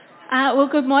Well,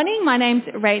 good morning. My name's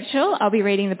Rachel. I'll be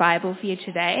reading the Bible for you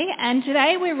today. And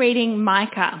today we're reading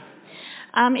Micah.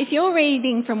 If you're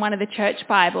reading from one of the church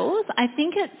Bibles, I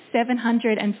think it's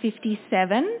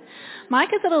 757.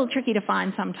 Micah's a little tricky to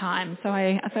find sometimes, so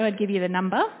I thought I'd give you the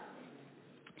number.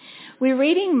 We're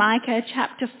reading Micah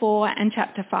chapter 4 and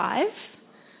chapter 5.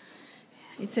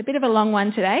 It's a bit of a long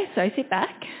one today, so sit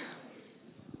back.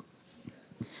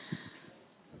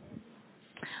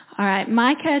 All right,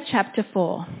 Micah chapter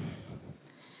 4.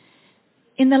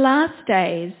 In the last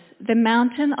days, the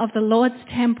mountain of the Lord's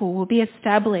temple will be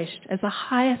established as the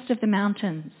highest of the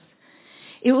mountains.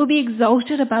 It will be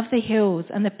exalted above the hills,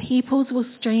 and the peoples will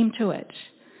stream to it.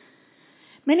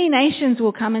 Many nations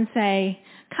will come and say,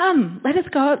 "Come, let us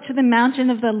go up to the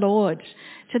mountain of the Lord,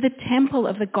 to the temple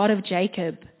of the God of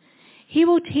Jacob. He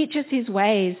will teach us his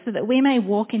ways so that we may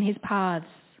walk in his paths."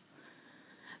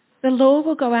 The Lord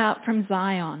will go out from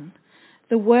Zion,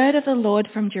 the word of the Lord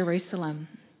from Jerusalem.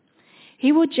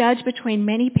 He will judge between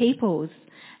many peoples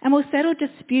and will settle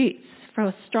disputes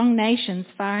for strong nations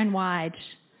far and wide.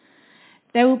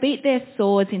 They will beat their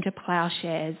swords into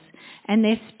plowshares and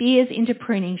their spears into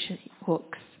pruning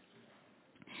hooks.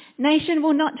 Nation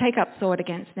will not take up sword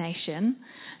against nation,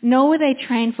 nor will they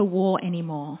train for war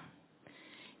anymore.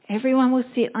 Everyone will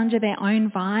sit under their own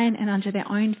vine and under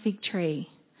their own fig tree,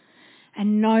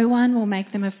 and no one will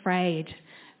make them afraid,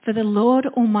 for the Lord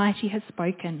Almighty has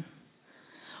spoken.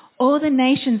 All the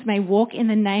nations may walk in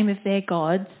the name of their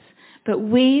gods, but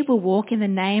we will walk in the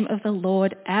name of the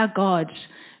Lord our God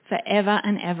forever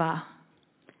and ever.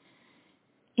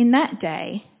 In that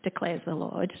day, declares the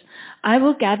Lord, I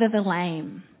will gather the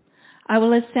lame. I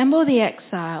will assemble the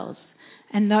exiles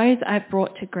and those I've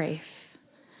brought to grief.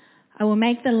 I will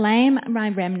make the lame my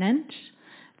remnant,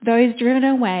 those driven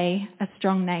away a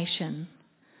strong nation.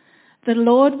 The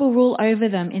Lord will rule over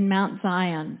them in Mount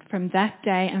Zion from that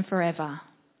day and forever.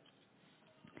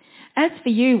 As for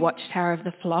you, watchtower of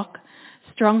the flock,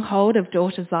 stronghold of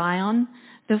daughter Zion,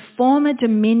 the former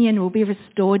dominion will be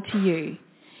restored to you.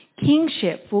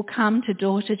 Kingship will come to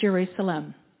daughter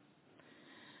Jerusalem.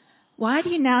 Why do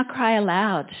you now cry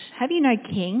aloud? Have you no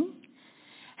king?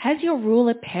 Has your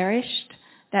ruler perished,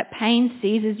 that pain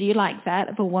seizes you like that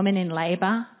of a woman in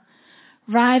labour?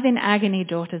 Writhe in agony,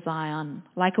 daughter Zion,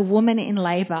 like a woman in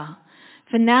labour,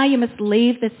 for now you must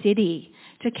leave the city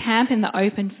to camp in the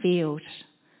open field.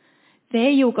 There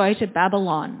you will go to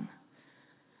Babylon.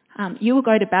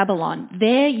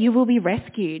 There you will be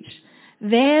rescued.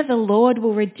 There the Lord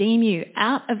will redeem you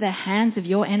out of the hands of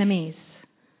your enemies.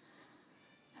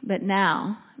 But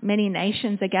now many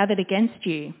nations are gathered against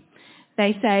you.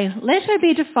 They say, "Let her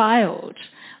be defiled.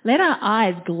 Let our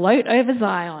eyes gloat over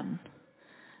Zion."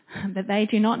 But they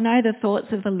do not know the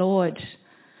thoughts of the Lord.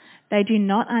 They do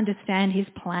not understand his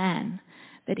plan,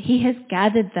 that he has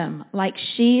gathered them like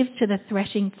sheaves to the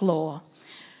threshing floor.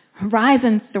 Rise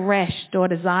and thresh,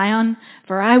 daughter Zion,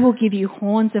 for I will give you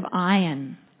horns of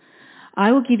iron.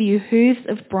 I will give you hooves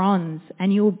of bronze,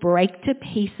 and you will break to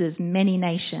pieces many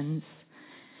nations.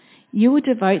 You will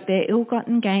devote their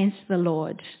ill-gotten gains to the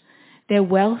Lord, their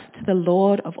wealth to the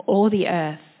Lord of all the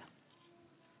earth.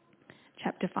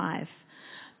 Chapter 5.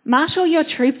 Marshal your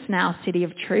troops now, city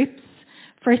of troops,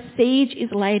 for a siege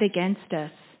is laid against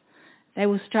us. They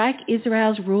will strike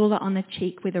Israel's ruler on the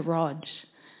cheek with a rod.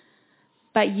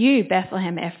 But you,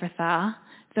 Bethlehem Ephrathah,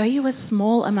 though you are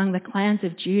small among the clans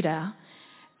of Judah,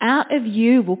 out of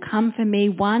you will come for me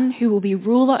one who will be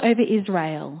ruler over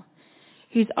Israel,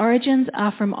 whose origins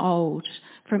are from old,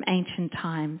 from ancient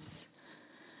times.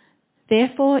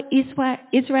 Therefore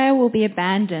Israel will be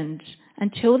abandoned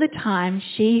until the time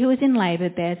she who is in labour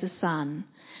bears a son,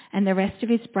 and the rest of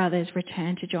his brothers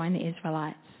return to join the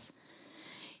Israelites.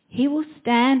 He will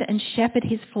stand and shepherd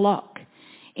his flock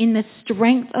in the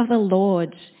strength of the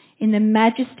Lord, in the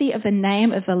majesty of the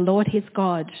name of the Lord his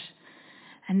God,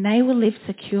 and they will live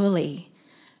securely,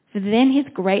 for then his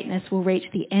greatness will reach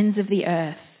the ends of the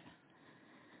earth.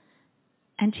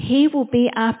 And he will be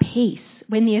our peace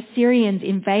when the Assyrians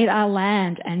invade our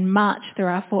land and march through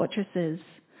our fortresses.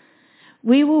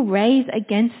 We will raise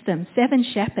against them 7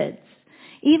 shepherds,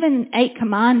 even 8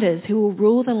 commanders who will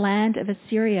rule the land of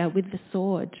Assyria with the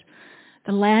sword,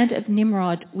 the land of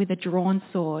Nimrod with a drawn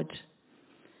sword.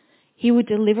 He will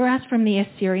deliver us from the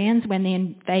Assyrians when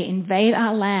they invade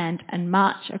our land and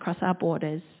march across our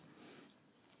borders.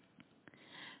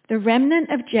 The remnant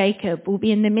of Jacob will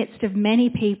be in the midst of many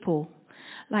people,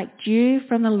 like dew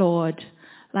from the Lord,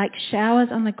 like showers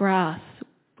on the grass,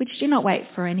 which do not wait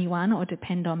for anyone or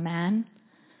depend on man.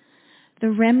 The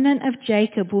remnant of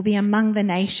Jacob will be among the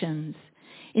nations,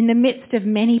 in the midst of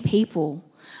many people,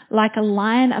 like a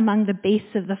lion among the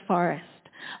beasts of the forest,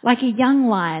 like a young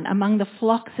lion among the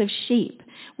flocks of sheep,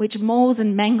 which mauls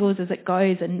and mangles as it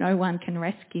goes and no one can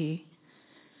rescue.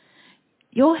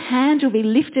 Your hand will be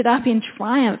lifted up in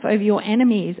triumph over your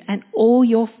enemies, and all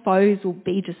your foes will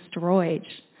be destroyed.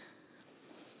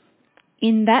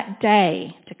 In that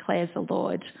day, declares the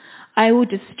Lord, I will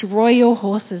destroy your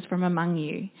horses from among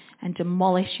you and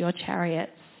demolish your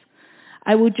chariots.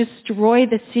 I will destroy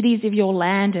the cities of your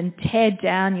land and tear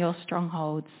down your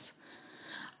strongholds.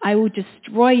 I will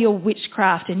destroy your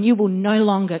witchcraft, and you will no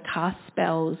longer cast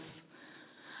spells.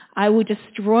 I will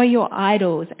destroy your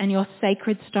idols and your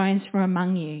sacred stones from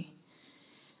among you.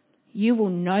 You will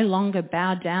no longer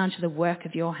bow down to the work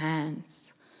of your hands.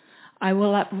 I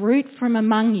will uproot from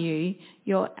among you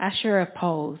your Asherah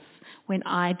poles when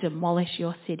I demolish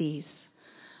your cities.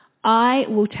 I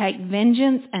will take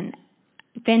vengeance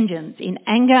in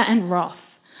anger and wrath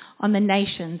on the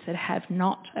nations that have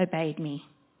not obeyed me.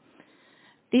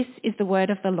 This is the word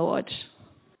of the Lord.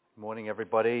 Morning,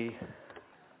 everybody.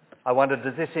 I wonder,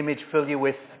 does this image fill you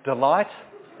with delight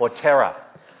or terror?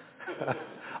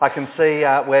 I can see,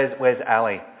 where's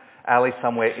Ali? Ali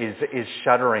somewhere is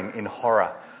shuddering in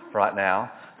horror right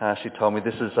now. She told me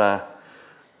this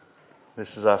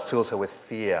fills her with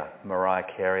fear, Mariah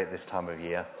Carey at this time of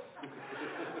year.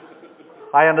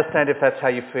 I understand if that's how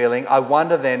you're feeling. I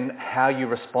wonder then how you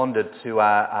responded to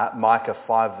Micah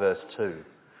 5 verse 2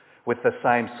 with the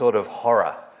same sort of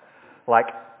horror. Like,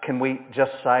 can we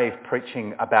just save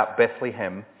preaching about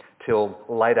Bethlehem till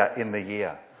later in the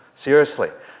year? Seriously,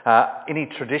 any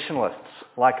traditionalists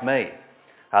like me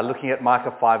are looking at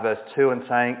Micah 5 verse 2 and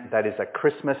saying that is a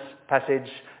Christmas passage.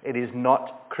 It is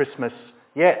not Christmas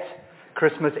yet.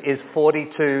 Christmas is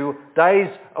 42 days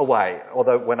away,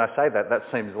 although when I say that, that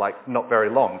seems like not very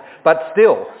long. But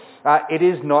still, it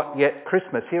is not yet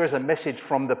Christmas. Here is a message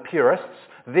from the purists.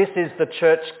 This is the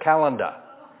church calendar,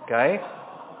 okay?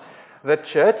 The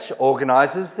church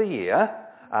organises the year,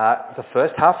 the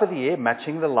first half of the year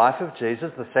matching the life of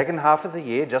Jesus, the second half of the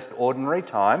year just ordinary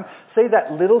time. See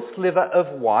that little sliver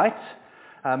of white?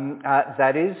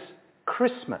 That is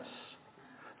Christmas.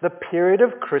 The period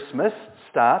of Christmas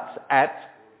starts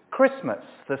at Christmas,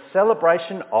 the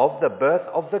celebration of the birth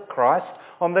of the Christ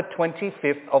on the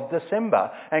 25th of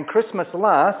December. And Christmas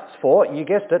lasts for, you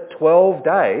guessed it, 12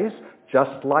 days,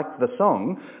 just like the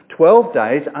song, 12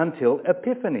 days until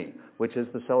Epiphany, which is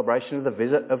the celebration of the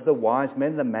visit of the wise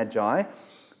men, the Magi.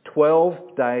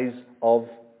 12 days of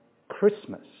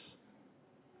Christmas.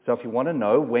 So if you want to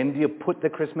know when do you put the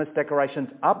Christmas decorations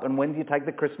up and when do you take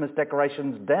the Christmas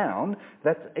decorations down,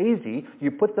 that's easy.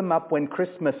 You put them up when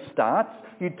Christmas starts,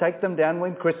 you take them down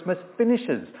when Christmas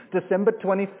finishes. December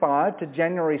 25 to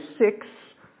January 6.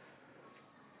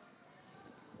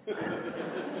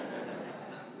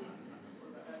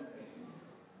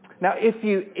 Now if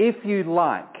you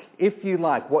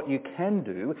like, what you can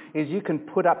do is you can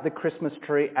put up the Christmas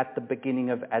tree at the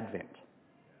beginning of Advent,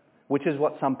 which is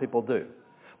what some people do.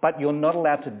 But you're not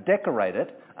allowed to decorate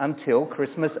it until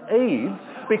Christmas Eve,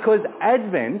 because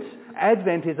Advent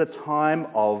is a time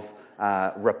of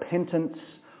repentance,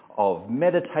 of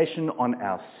meditation on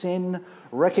our sin,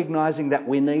 recognising that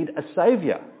we need a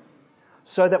saviour,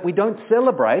 so that we don't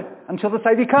celebrate until the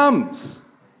saviour comes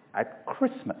at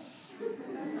Christmas.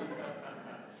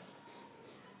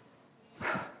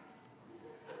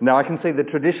 Now I can see the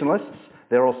traditionalists,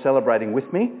 they're all celebrating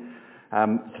with me.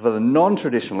 For the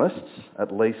non-traditionalists,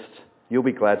 at least, you'll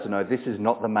be glad to know this is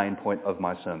not the main point of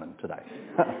my sermon today.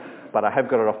 But I have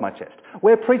got it off my chest.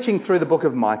 We're preaching through the book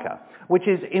of Micah, which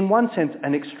is in one sense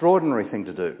an extraordinary thing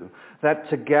to do, that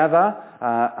together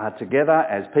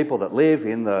as people that live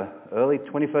in the early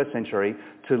 21st century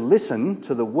to listen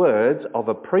to the words of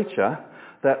a preacher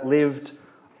that lived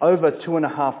over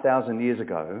 2,500 years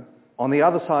ago on the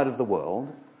other side of the world,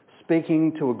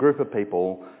 speaking to a group of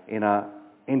people in an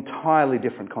entirely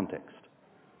different context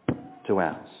to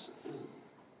ours.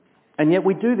 And yet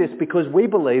we do this because we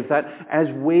believe that as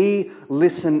we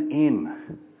listen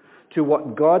in to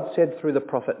what God said through the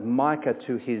prophet Micah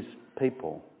to his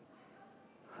people,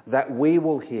 that we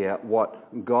will hear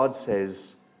what God says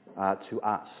to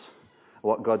us,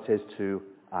 what God says to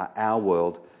our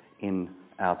world in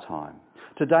our time.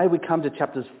 Today we come to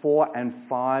chapters 4 and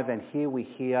 5, and here we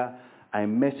hear a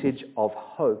message of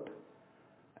hope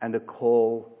and a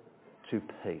call to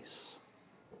peace.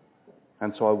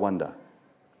 And so I wonder,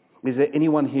 is there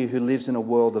anyone here who lives in a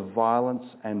world of violence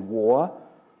and war,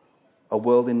 a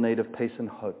world in need of peace and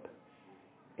hope?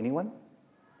 Anyone?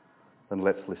 Then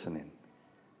let's listen in.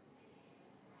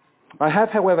 I have,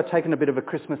 however, taken a bit of a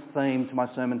Christmas theme to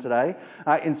my sermon today,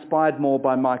 inspired more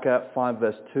by Micah 5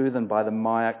 verse 2 than by the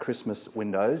Maya Christmas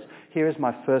windows. Here is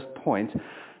my first point.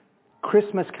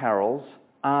 Christmas carols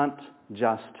aren't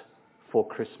just for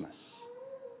Christmas.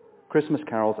 Christmas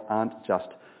carols aren't just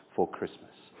for Christmas.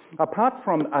 Apart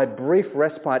from a brief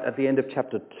respite at the end of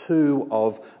chapter 2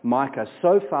 of Micah,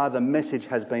 so far the message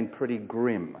has been pretty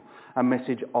grim, a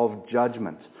message of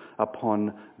judgment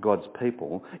upon God's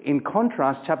people. In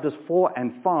contrast, chapters 4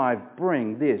 and 5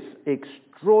 bring this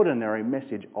extraordinary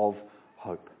message of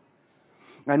hope.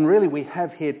 And really we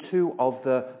have here two of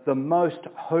the most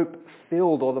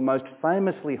hope-filled or the most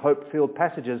famously hope-filled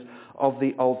passages of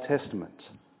the Old Testament.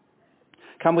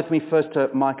 Come with me first to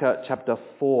Micah chapter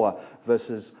 4,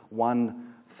 verses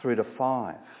 1 through to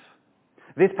 5.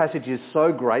 This passage is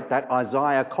so great that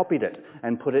Isaiah copied it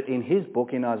and put it in his book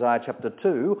in Isaiah chapter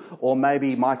 2, or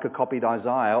maybe Micah copied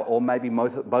Isaiah, or maybe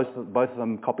both of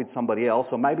them copied somebody else,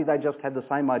 or maybe they just had the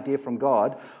same idea from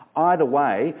God. Either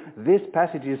way, this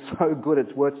passage is so good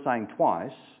it's worth saying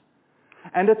twice.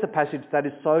 And it's a passage that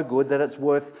is so good that it's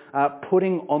worth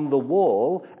putting on the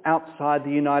wall outside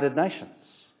the United Nations.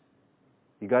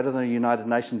 You go to the United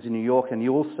Nations in New York and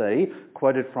you'll see,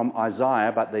 quoted from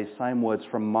Isaiah, but these same words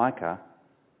from Micah,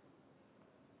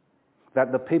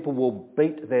 that the people will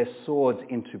beat their swords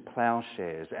into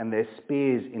plowshares and their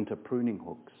spears into pruning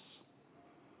hooks.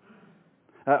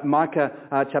 Micah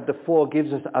chapter 4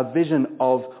 gives us a vision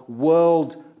of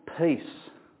world peace,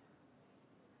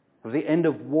 of the end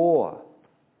of war,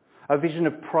 a vision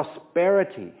of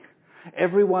prosperity.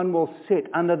 Everyone will sit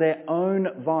under their own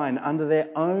vine, under their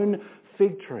own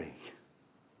fig tree,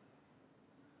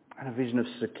 and a vision of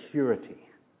security.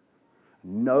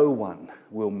 No one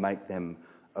will make them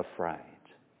afraid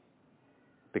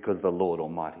because the Lord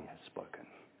Almighty has spoken.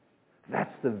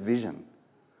 That's the vision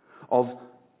of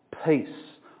peace,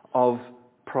 of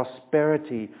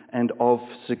prosperity and of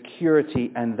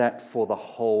security, and that for the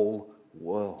whole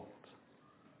world.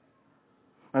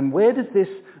 And where does this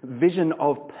vision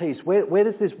of peace, where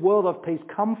does this world of peace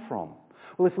come from?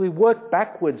 Well, if we work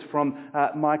backwards from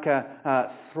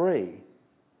Micah 3,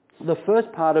 the first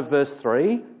part of verse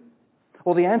 3,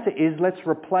 well, the answer is let's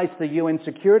replace the UN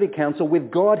Security Council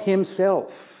with God himself.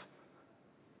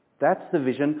 That's the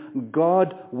vision.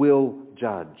 God will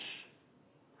judge.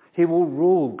 He will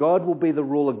rule. God will be the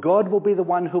ruler. God will be the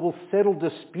one who will settle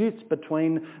disputes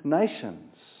between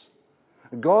nations.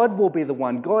 God will be the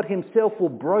one. God himself will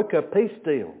broker peace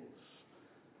deals.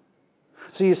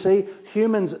 So you see,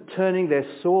 humans turning their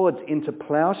swords into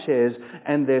plowshares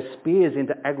and their spears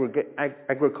into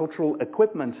agricultural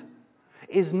equipment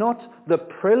is not the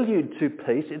prelude to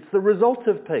peace, it's the result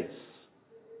of peace.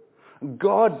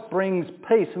 God brings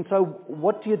peace, and so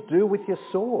what do you do with your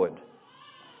sword?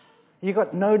 You've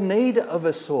got no need of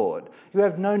a sword. You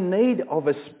have no need of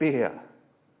a spear.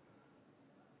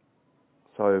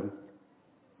 So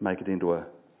make it into a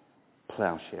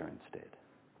plowshare instead.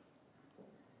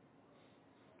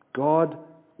 God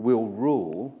will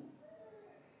rule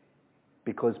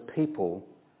because people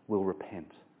will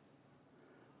repent.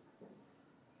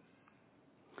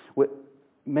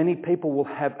 Many people will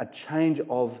have a change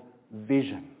of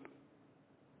vision.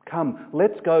 Come,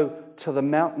 let's go to the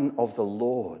mountain of the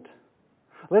Lord.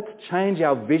 Let's change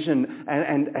our vision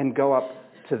and go up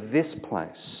to this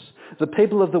place. The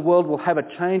people of the world will have a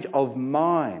change of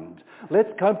mind.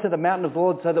 Let's go to the mountain of the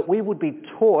Lord so that we would be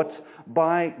taught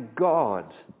by God.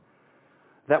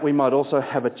 That we might also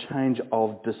have a change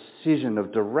of decision,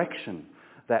 of direction,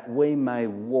 that we may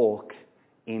walk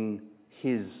in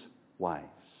his ways.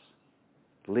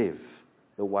 Live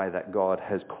the way that God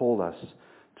has called us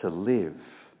to live.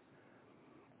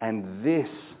 And this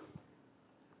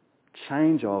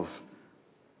change of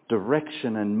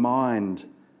direction and mind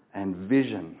and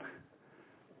vision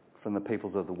from the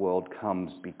peoples of the world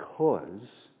comes because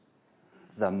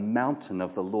the mountain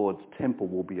of the Lord's temple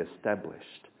will be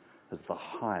established as the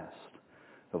highest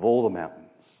of all the mountains.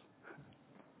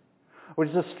 Which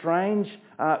is a strange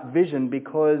vision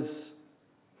because,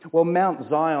 well, Mount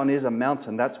Zion is a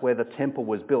mountain. That's where the temple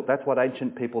was built. That's what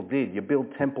ancient people did. You build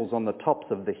temples on the tops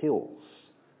of the hills.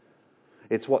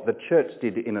 It's what the church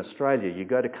did in Australia. You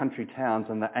go to country towns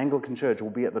and the Anglican church will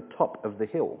be at the top of the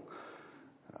hill.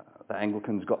 The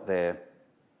Anglicans got there,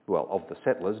 well, of the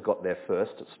settlers, got there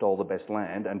first, stole the best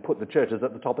land and put the churches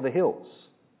at the top of the hills.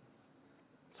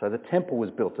 So the temple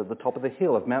was built at the top of the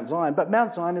hill of Mount Zion. But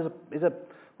Mount Zion is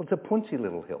a punchy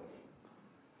little hill.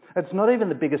 It's not even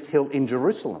the biggest hill in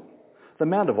Jerusalem. The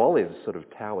Mount of Olives sort of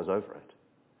towers over it.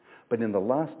 But in the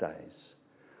last days,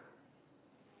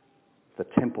 the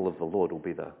temple of the Lord will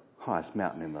be the highest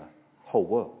mountain in the whole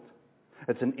world.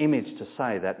 It's an image to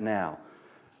say that now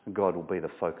God will be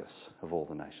the focus of all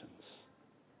the nations.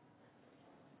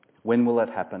 When will it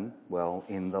happen? Well,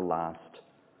 in the last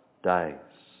days.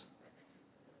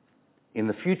 In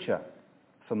the future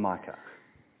for Micah.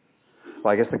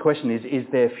 Well, I guess the question is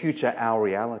their future our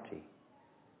reality?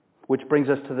 Which brings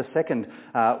us to the second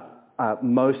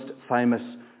most famous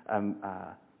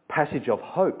passage of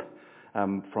hope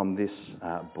from this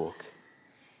book.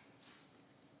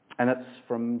 And it's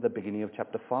from the beginning of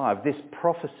chapter 5. This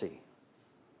prophecy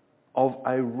of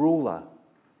a ruler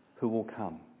who will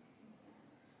come.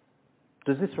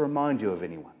 Does this remind you of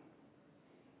anyone?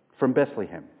 From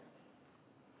Bethlehem,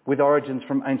 with origins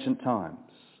from ancient times,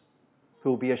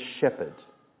 who will be a shepherd,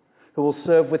 who will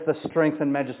serve with the strength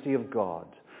and majesty of God,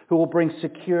 who will bring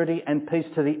security and peace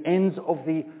to the ends of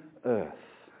the earth.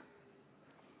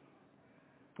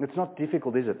 It's not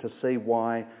difficult, is it, to see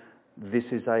why this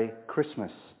is a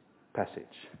Christmas passage.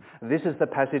 This is the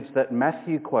passage that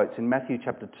Matthew quotes in Matthew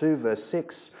chapter 2, verse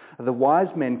 6. The wise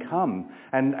men come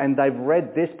and they've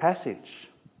read this passage,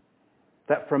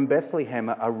 that from Bethlehem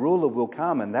a ruler will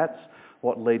come, and that's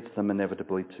what leads them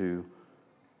inevitably to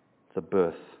the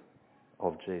birth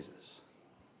of Jesus.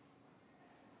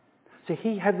 See,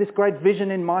 he had this great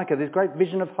vision in Micah, this great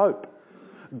vision of hope.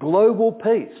 Global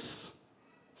peace,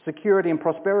 security and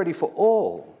prosperity for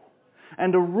all.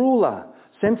 And a ruler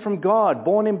sent from God,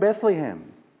 born in Bethlehem.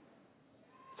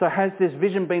 So has this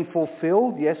vision been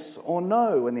fulfilled? Yes or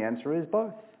no? And the answer is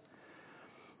both.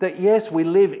 That yes, we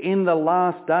live in the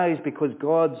last days because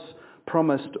God's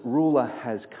promised ruler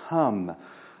has come.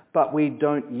 But we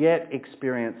don't yet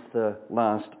experience the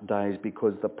last days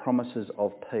because the promises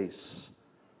of peace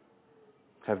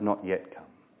have not yet come.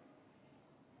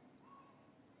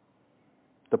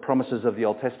 The promises of the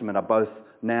Old Testament are both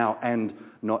now and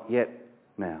not yet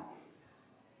now.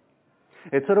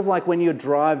 It's sort of like when you're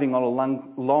driving on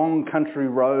a long country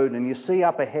road and you see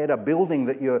up ahead a building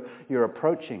that you're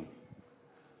approaching.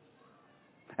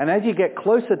 And as you get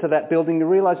closer to that building, you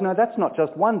realise, no, that's not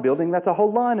just one building, that's a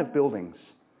whole line of buildings.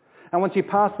 And once you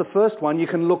pass the first one, you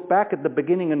can look back at the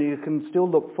beginning and you can still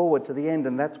look forward to the end,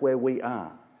 and that's where we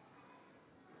are.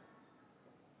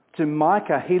 To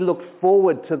Micah, he looked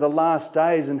forward to the last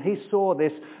days and he saw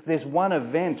this one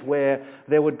event where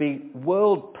there would be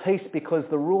world peace because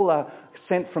the ruler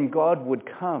sent from God would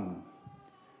come.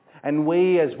 And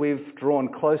we, as we've drawn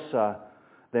closer,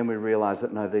 then we realise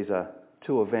that no, these are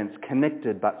two events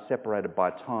connected but separated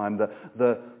by time.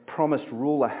 The promised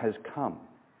ruler has come.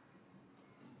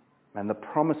 And the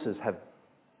promises have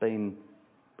been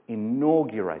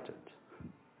inaugurated.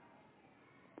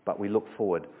 But we look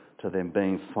forward to them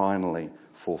being finally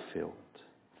fulfilled.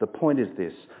 The point is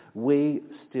this: we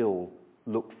still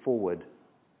look forward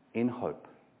in hope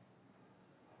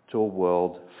to a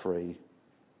world free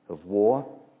of war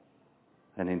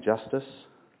and injustice,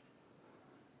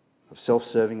 of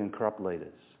self-serving and corrupt leaders.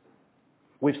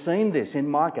 We've seen this in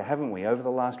Micah, haven't we, over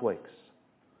the last weeks?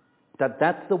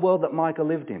 That's the world that Micah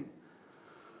lived in.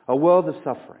 A world of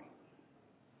suffering,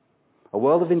 a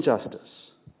world of injustice,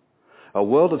 a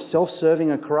world of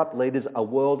self-serving and corrupt leaders, a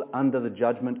world under the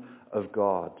judgment of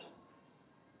God.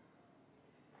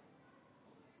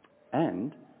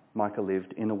 And Micah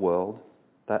lived in a world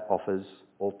that offers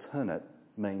alternate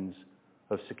means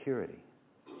of security.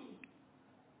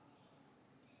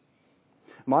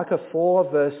 Micah 4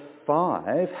 verse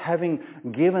 5, having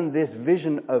given this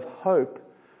vision of hope,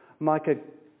 Micah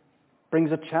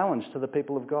brings a challenge to the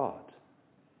people of God.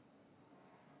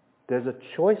 There's a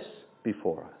choice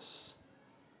before us.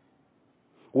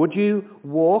 Would you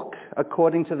walk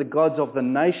according to the gods of the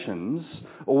nations,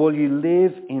 or will you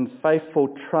live in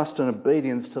faithful trust and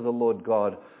obedience to the Lord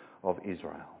God of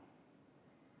Israel?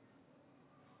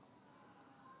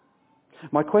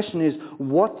 My question is,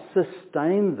 what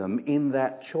sustained them in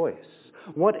that choice?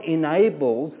 What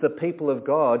enables the people of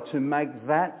God to make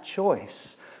that choice,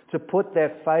 to put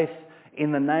their faith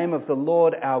in the name of the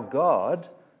Lord our God?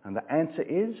 And the answer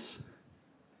is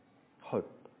hope.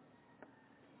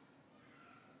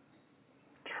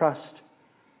 Trust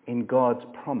in God's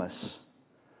promise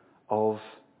of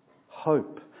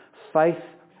hope.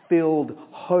 Faith-filled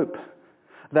hope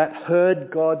that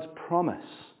heard God's promise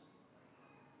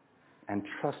and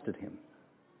trusted him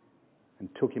and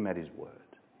took him at his word.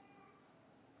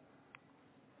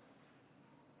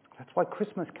 That's why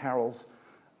Christmas carols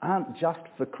aren't just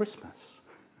for Christmas.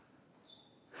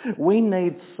 We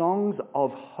need songs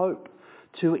of hope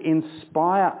to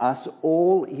inspire us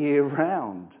all year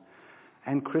round.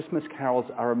 And Christmas carols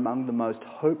are among the most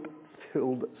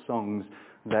hope-filled songs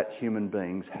that human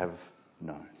beings have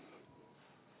known.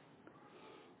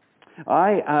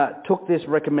 I took this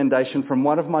recommendation from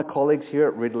one of my colleagues here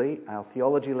at Ridley, our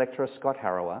theology lecturer, Scott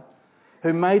Harrower,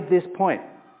 who made this point.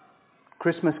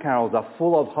 Christmas carols are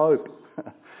full of hope.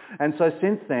 And so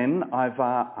since then,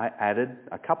 I added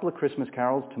a couple of Christmas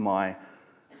carols to my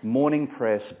morning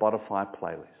prayer Spotify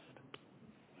playlist.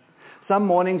 Some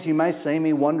mornings you may see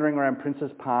me wandering around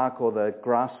Princes Park or the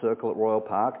grass circle at Royal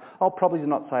Park. I'll probably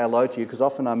not say hello to you because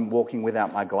often I'm walking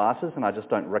without my glasses and I just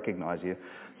don't recognise you.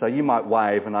 So you might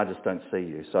wave and I just don't see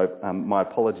you. So my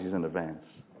apologies in advance.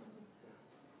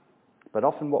 But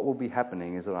often what will be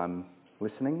happening is that I'm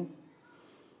listening,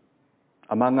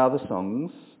 among other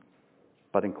songs,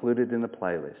 but included in the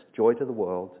playlist, Joy to the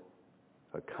World,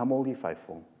 So Come All Ye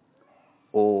Faithful,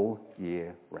 all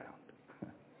year round.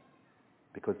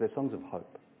 Because they're songs of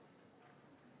hope.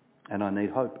 And I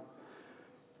need hope.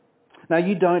 Now,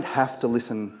 you don't have to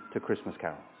listen to Christmas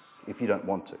carols if you don't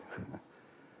want to.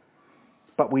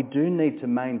 But we do need to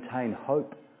maintain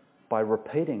hope by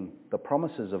repeating the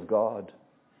promises of God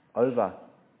over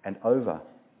and over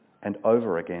and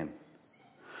over again.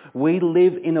 We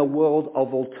live in a world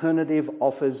of alternative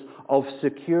offers of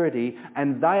security,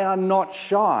 and they are not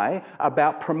shy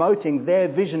about promoting their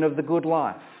vision of the good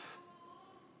life.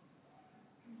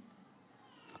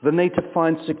 The need to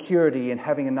find security in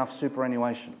having enough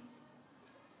superannuation.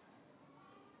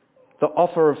 The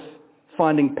offer of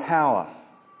finding power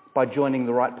by joining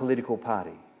the right political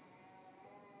party.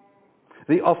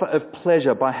 The offer of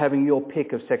pleasure by having your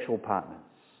pick of sexual partners.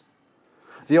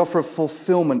 The offer of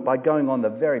fulfillment by going on the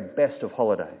very best of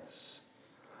holidays.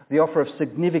 The offer of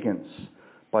significance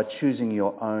by choosing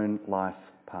your own life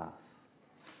path.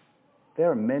 There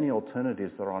are many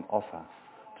alternatives that are on offer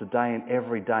today and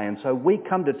every day. And so we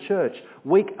come to church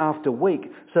week after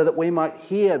week so that we might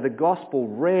hear the gospel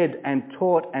read and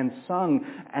taught and sung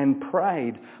and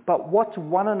prayed. But what's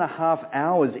 1.5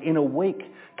 hours in a week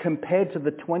compared to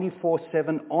the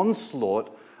 24/7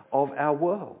 onslaught of our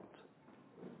world?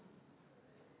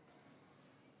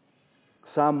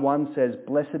 Psalm 1 says,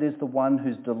 "Blessed is the one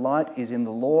whose delight is in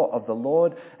the law of the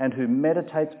Lord and who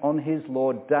meditates on his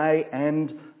law day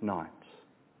and night."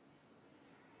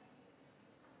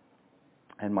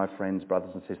 And my friends, brothers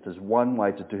and sisters, one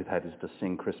way to do that is to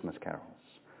sing Christmas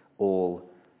carols all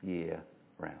year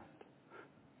round.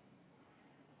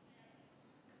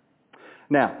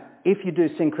 Now, if you do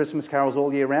sing Christmas carols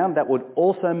all year round, that would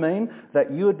also mean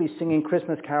that you would be singing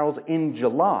Christmas carols in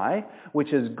July,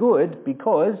 which is good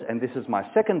because, and this is my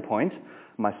second point,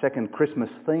 my second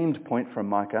Christmas-themed point from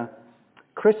Micah,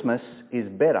 Christmas is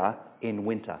better in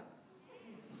winter.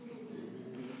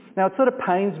 Now, it sort of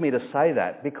pains me to say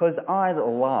that because I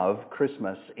love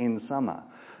Christmas in summer.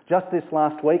 Just this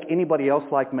last week, anybody else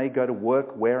like me go to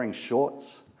work wearing shorts?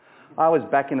 I was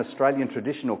back in Australian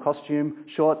traditional costume,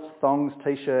 shorts, thongs,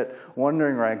 t-shirt,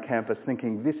 wandering around campus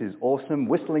thinking, this is awesome,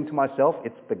 whistling to myself,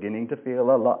 it's beginning to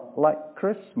feel a lot like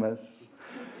Christmas.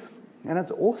 And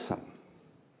it's awesome.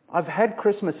 I've had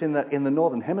Christmas in the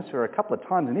Northern Hemisphere a couple of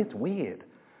times and it's weird.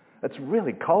 It's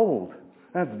really cold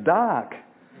and it's dark.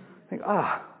 I think,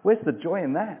 where's the joy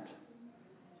in that?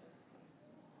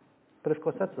 But of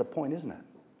course that's the point, isn't it?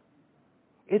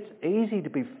 It's easy to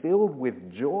be filled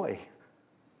with joy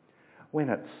when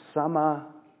it's summer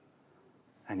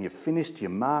and you've finished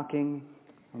your marking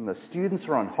and the students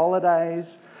are on holidays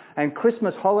and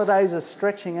Christmas holidays are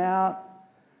stretching out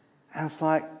and it's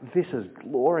like, this is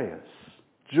glorious.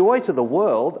 Joy to the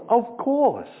world, of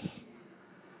course.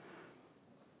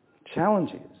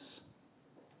 Challenge is,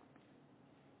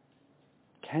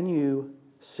 can you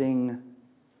sing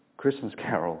Christmas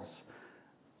carols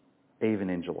even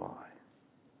in July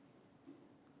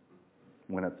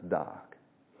when it's dark?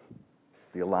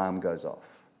 The alarm goes off.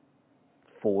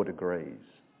 4 degrees.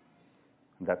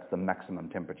 That's the maximum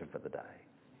temperature for the day.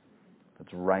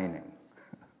 It's raining.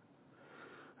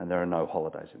 And there are no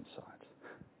holidays in sight.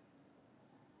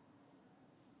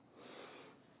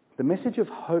 The message of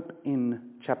hope in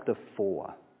chapter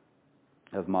 4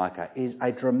 of Micah is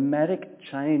a dramatic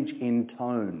change in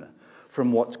tone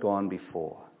from what's gone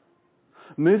before.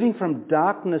 Moving from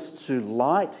darkness to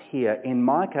light here in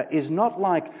Micah is not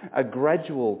like a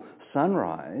gradual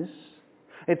sunrise.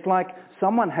 It's like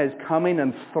someone has come in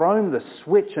and thrown the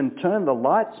switch and turned the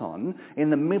lights on in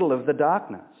the middle of the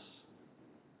darkness.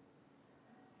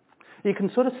 You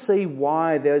can sort of see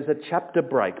why there's a chapter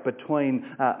break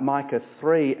between Micah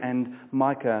 3 and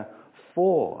Micah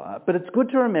 4. But it's good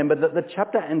to remember that the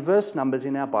chapter and verse numbers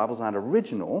in our Bibles aren't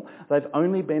original. They've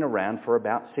only been around for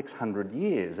about 600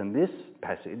 years. And this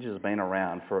passage has been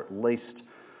around for at least,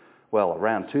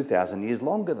 around 2,000 years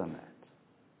longer than that.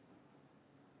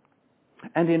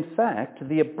 And in fact,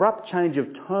 the abrupt change of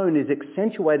tone is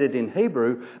accentuated in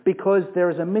Hebrew because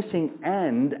there is a missing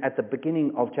 "and" at the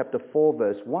beginning of chapter 4,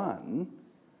 verse 1.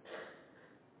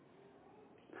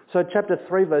 So chapter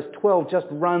 3, verse 12 just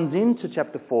runs into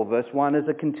chapter 4, verse 1 as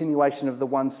a continuation of the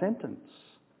one sentence.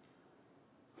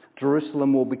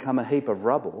 Jerusalem will become a heap of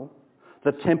rubble,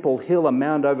 the temple hill a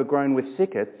mound overgrown with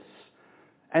thickets,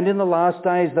 and in the last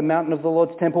days the mountain of the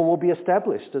Lord's temple will be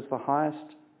established as the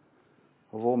highest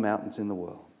of all mountains in the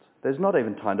world. There's not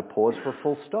even time to pause for a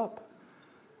full stop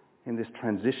in this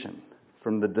transition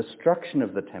from the destruction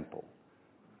of the temple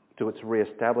to its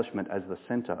re-establishment as the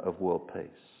centre of world peace.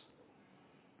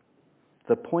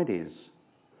 The point is,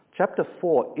 chapter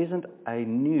 4 isn't a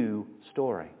new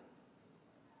story.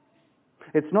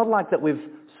 It's not like that we've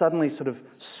suddenly sort of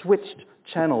switched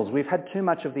channels. We've had too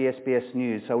much of the SBS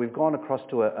news, so we've gone across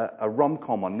to a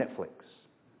rom-com on Netflix.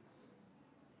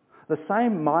 The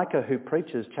same Micah who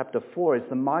preaches chapter 4 is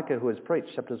the Micah who has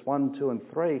preached chapters 1, 2 and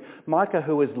 3. Micah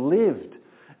who has lived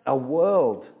a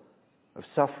world of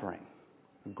suffering,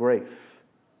 grief,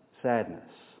 sadness,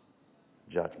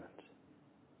 judgment.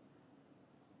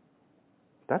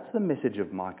 That's the message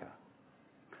of Micah.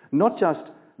 Not just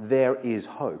there is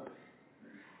hope.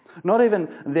 Not even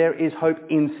there is hope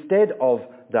instead of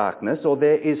darkness, or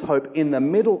there is hope in the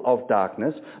middle of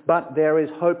darkness, but there is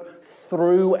hope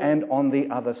through and on the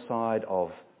other side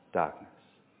of darkness.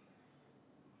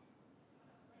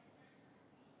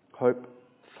 Hope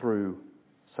through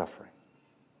suffering.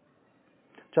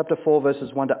 Chapter 4,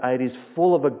 verses 1 to 8 is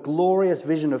full of a glorious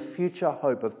vision of future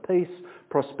hope, of peace,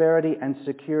 prosperity and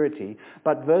security.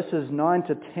 But verses 9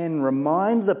 to 10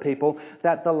 remind the people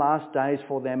that the last days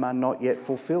for them are not yet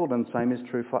fulfilled, and same is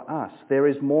true for us. There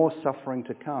is more suffering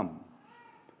to come.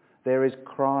 There is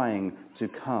crying to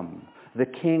come. The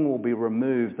king will be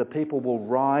removed. The people will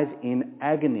writhe in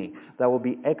agony. They will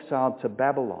be exiled to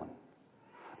Babylon.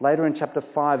 Later in chapter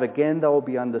 5, again they will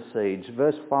be under siege.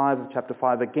 Verse 5 of chapter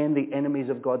 5, again the enemies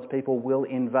of God's people will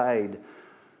invade.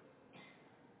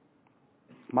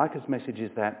 Micah's message is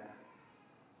that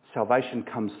salvation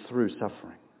comes through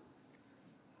suffering.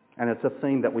 And it's a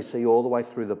theme that we see all the way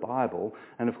through the Bible.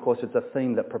 And of course it's a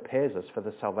theme that prepares us for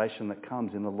the salvation that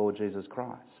comes in the Lord Jesus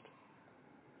Christ.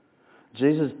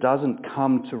 Jesus doesn't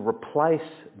come to replace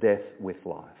death with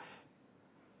life.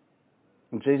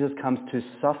 And Jesus comes to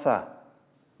suffer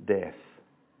death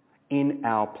in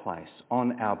our place,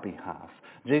 on our behalf.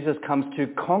 Jesus comes to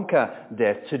conquer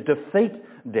death, to defeat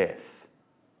death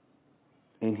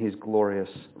in his glorious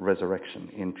resurrection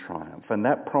in triumph. And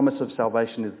that promise of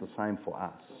salvation is the same for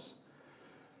us.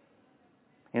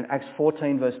 In Acts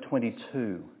 14 verse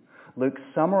 22, Luke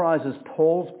summarises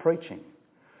Paul's preaching.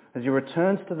 As he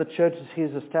returns to the churches he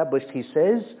has established, he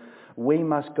says, we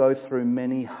must go through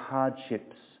many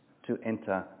hardships to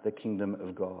enter the kingdom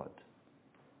of God.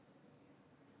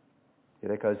 It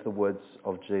echoes the words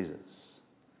of Jesus.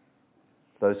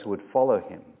 Those who would follow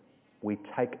him, we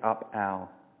take up our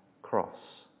cross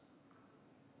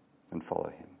and follow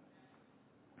him.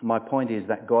 My point is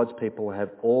that God's people have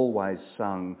always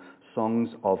sung songs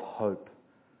of hope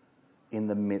in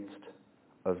the midst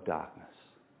of darkness.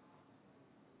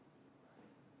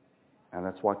 And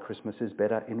that's why Christmas is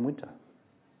better in winter.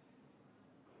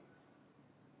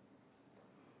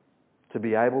 To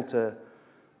be able to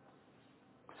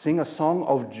sing a song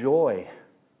of joy,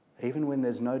 even when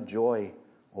there's no joy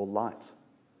or light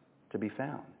to be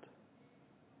found.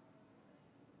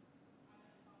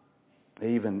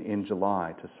 Even in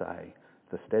July to say,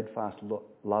 the steadfast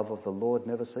love of the Lord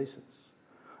never ceases.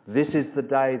 This is the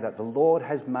day that the Lord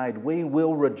has made. We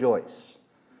will rejoice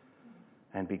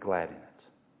and be glad in it.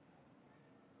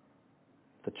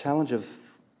 The challenge of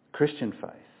Christian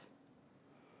faith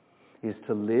is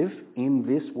to live in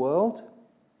this world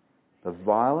of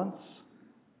violence,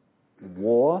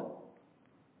 war,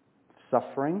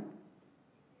 suffering,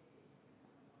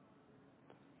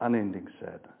 unending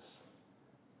sadness,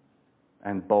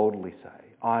 and boldly say,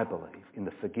 I believe in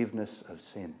the forgiveness of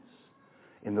sins,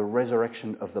 in the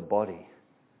resurrection of the body,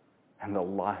 and the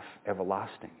life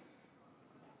everlasting.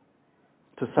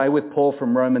 To say with Paul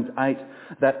from Romans 8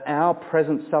 that our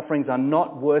present sufferings are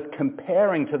not worth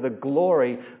comparing to the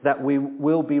glory that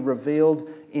will be revealed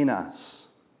in us.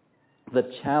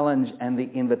 The challenge and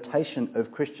the invitation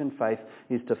of Christian faith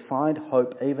is to find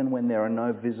hope even when there are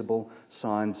no visible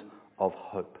signs of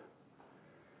hope.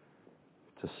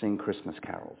 To sing Christmas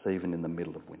carols even in the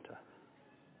middle of winter.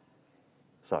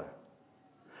 So,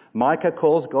 Micah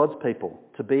calls God's people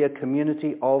to be a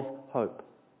community of hope.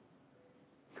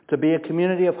 To be a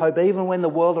community of hope even when the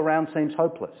world around seems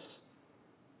hopeless.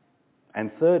 And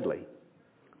thirdly,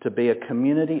 to be a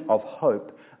community of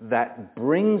hope that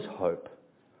brings hope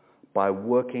by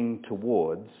working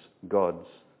towards God's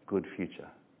good future.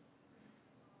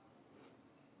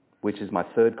 Which is my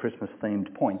third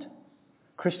Christmas-themed point.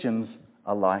 Christians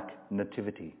are like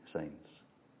nativity scenes.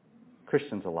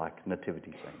 Christians are like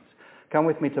nativity scenes. Come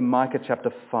with me to Micah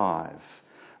chapter 5,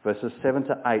 verses 7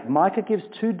 to 8. Micah gives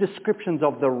two descriptions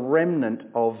of the remnant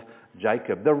of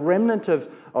Jacob. The remnant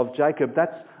of Jacob,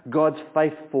 that's God's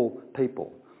faithful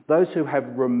people. Those who have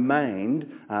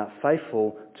remained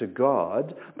faithful to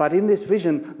God. But in this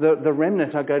vision, the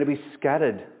remnant are going to be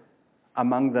scattered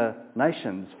among the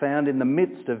nations, found in the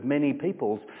midst of many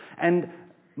peoples. And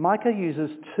Micah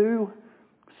uses two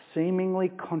seemingly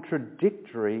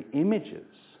contradictory images,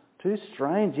 two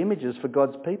strange images for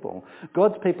God's people.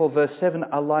 God's people, verse 7,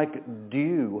 are like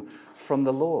dew from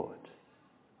the Lord.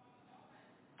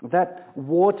 That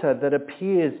water that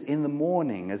appears in the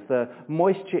morning as the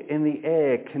moisture in the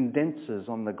air condenses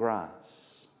on the grass.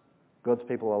 God's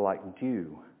people are like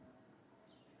dew.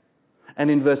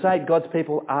 And in verse 8, God's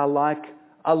people are like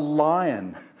a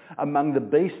lion among the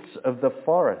beasts of the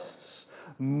forests,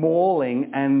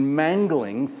 mauling and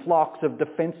mangling flocks of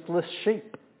defenceless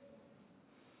sheep.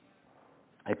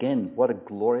 Again, what a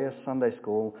glorious Sunday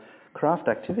school craft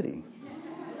activity.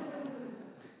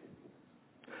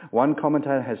 One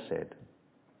commentator has said,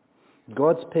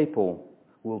 God's people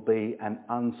will be an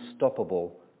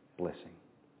unstoppable blessing.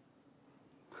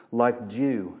 Like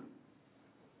dew,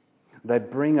 they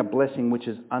bring a blessing which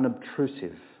is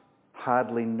unobtrusive,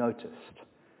 hardly noticed,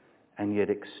 and yet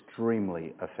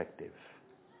extremely effective.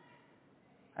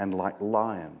 And like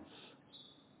lions,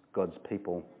 God's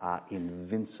people are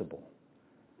invincible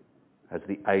as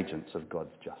the agents of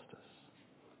God's justice.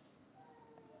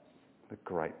 A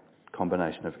great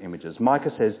combination of images.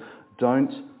 Micah says,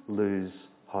 don't lose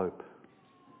hope.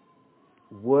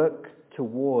 Work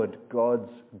toward God's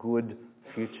good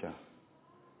future.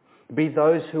 Be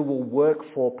those who will work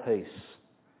for peace,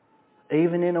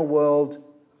 even in a world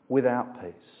without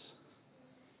peace.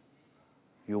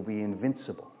 You'll be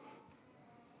invincible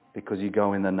because you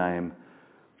go in the name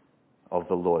of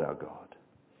the Lord our God.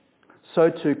 So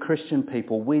too, Christian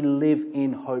people, we live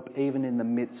in hope even in the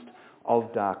midst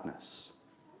of darkness.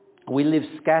 We live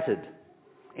scattered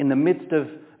in the midst of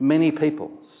many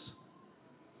peoples.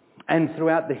 And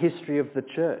throughout the history of the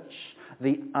church,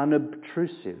 the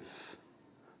unobtrusive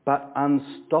but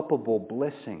unstoppable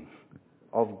blessing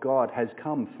of God has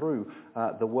come through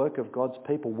the work of God's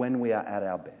people when we are at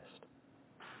our best.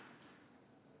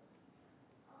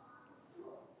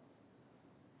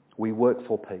 We work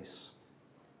for peace,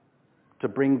 to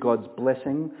bring God's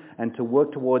blessing and to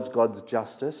work towards God's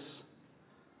justice,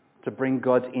 to bring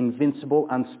God's invincible,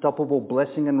 unstoppable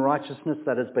blessing and righteousness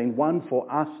that has been won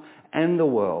for us and the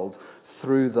world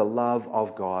through the love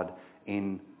of God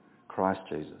in Christ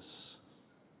Jesus.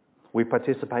 We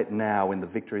participate now in the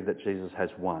victory that Jesus has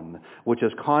won, which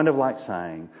is kind of like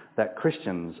saying that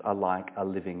Christians are like a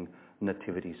living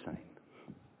nativity scene.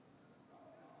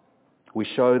 We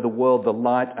show the world the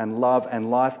light and love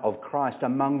and life of Christ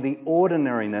among the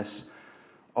ordinariness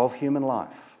of human life.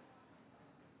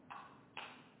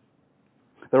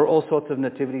 There are all sorts of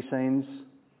nativity scenes.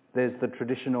 There's the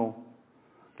traditional,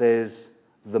 there's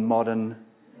the modern,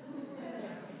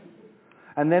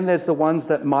 and then there's the ones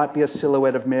that might be a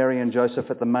silhouette of Mary and Joseph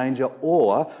at the manger,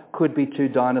 or could be two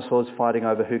dinosaurs fighting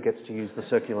over who gets to use the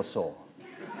circular saw.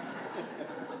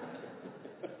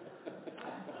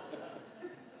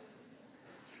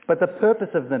 But the purpose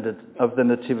of the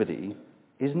Nativity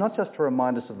is not just to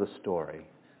remind us of the story,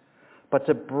 but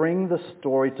to bring the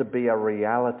story to be a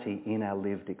reality in our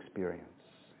lived experience.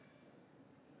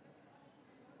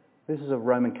 This is a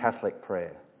Roman Catholic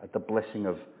prayer at the blessing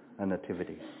of a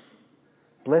Nativity.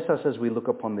 Bless us as we look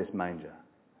upon this manger.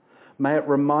 May it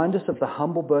remind us of the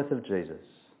humble birth of Jesus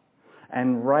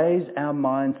and raise our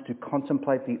minds to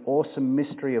contemplate the awesome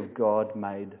mystery of God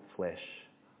made flesh.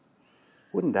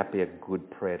 Wouldn't that be a good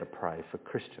prayer to pray for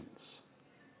Christians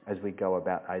as we go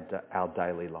about our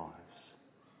daily lives?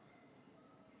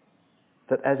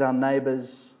 That as our neighbours,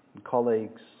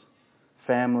 colleagues,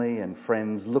 family and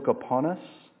friends look upon us,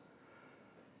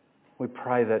 we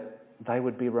pray that they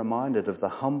would be reminded of the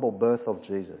humble birth of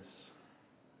Jesus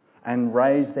and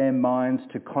raise their minds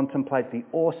to contemplate the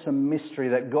awesome mystery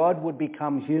that God would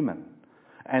become human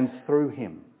and through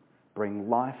him bring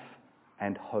life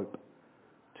and hope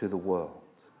to the world.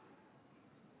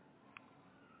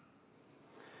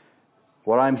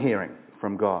 What I'm hearing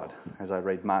from God as I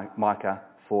read Micah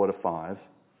 4-5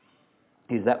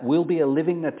 is that we'll be a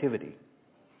living nativity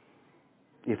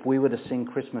if we were to sing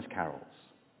Christmas carols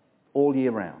all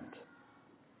year round,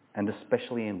 and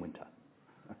especially in winter.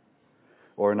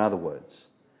 Or in other words,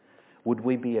 would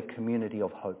we be a community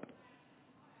of hope?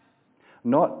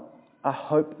 Not a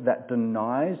hope that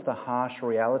denies the harsh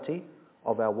reality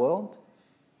of our world,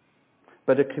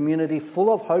 but a community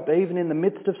full of hope even in the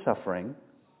midst of suffering,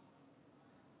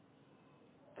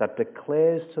 that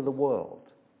declares to the world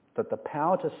that the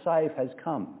power to save has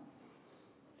come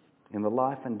in the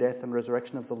life and death and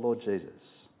resurrection of the Lord Jesus,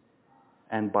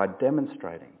 and by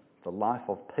demonstrating the life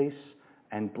of peace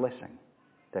and blessing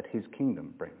that his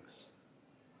kingdom brings.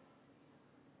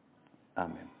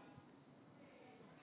 Amen.